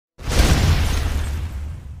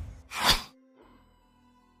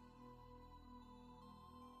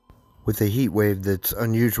With a heat wave that's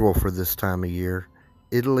unusual for this time of year,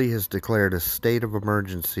 Italy has declared a state of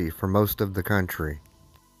emergency for most of the country.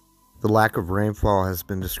 The lack of rainfall has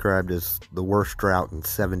been described as the worst drought in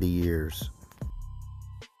 70 years.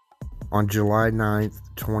 On July 9th,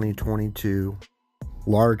 2022,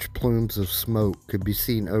 large plumes of smoke could be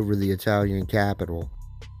seen over the Italian capital,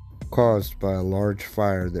 caused by a large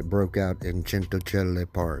fire that broke out in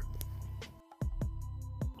Centocelle Park.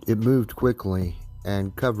 It moved quickly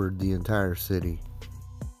and covered the entire city.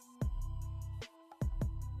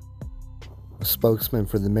 A spokesman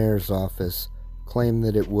for the mayor's office claimed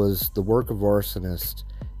that it was the work of arsonists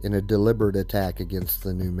in a deliberate attack against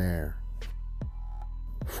the new mayor.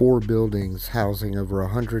 4 buildings housing over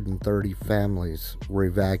 130 families were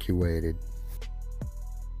evacuated.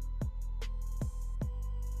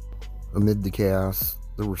 Amid the chaos,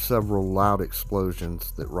 there were several loud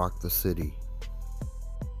explosions that rocked the city.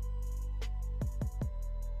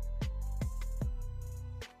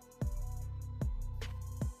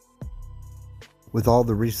 With all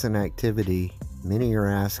the recent activity, many are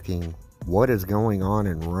asking, what is going on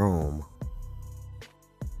in Rome?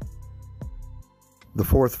 The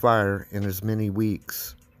 4th fire in as many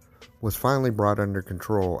weeks was finally brought under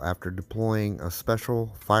control after deploying a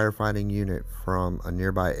special firefighting unit from a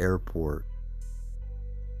nearby airport.